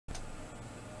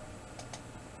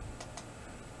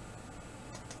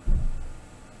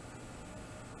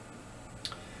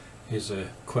Here's a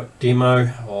quick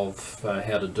demo of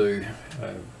how to do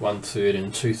 1/3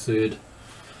 and 2/3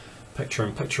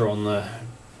 picture-in-picture on the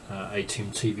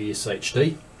ATEM TVS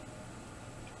HD.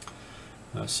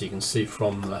 So you can see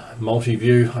from the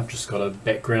multi-view, I've just got a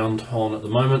background on at the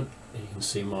moment. You can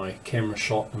see my camera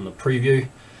shot in the preview,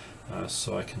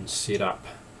 so I can set up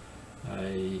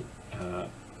a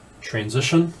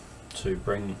transition to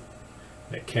bring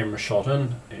that camera shot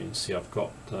in, and see I've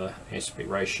got the aspect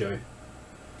ratio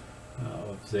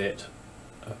of that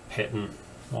pattern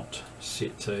not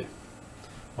set to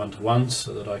 1:1,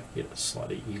 so that I can get a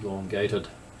slightly elongated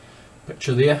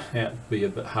picture there. It'd be a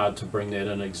bit hard to bring that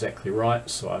in exactly right,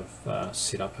 so I've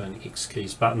set up an X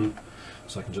keys button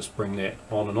so I can just bring that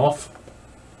on and off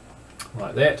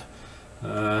like that.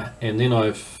 And then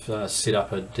I've set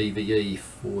up a DVE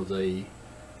for the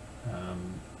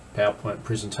PowerPoint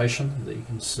presentation that you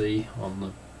can see on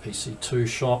the PC2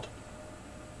 shot,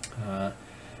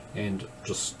 and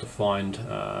just defined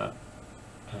an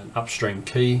upstream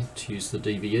key to use the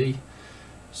DVE,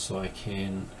 so I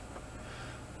can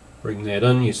bring that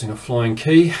in using a flying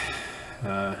key,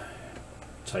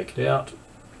 take it out,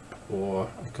 or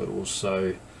I could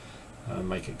also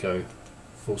make it go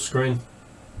full screen.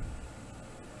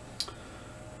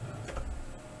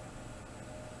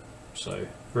 So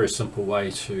very simple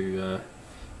way to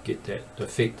get that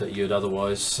effect that you'd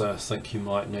otherwise think you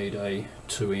might need a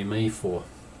 2ME for.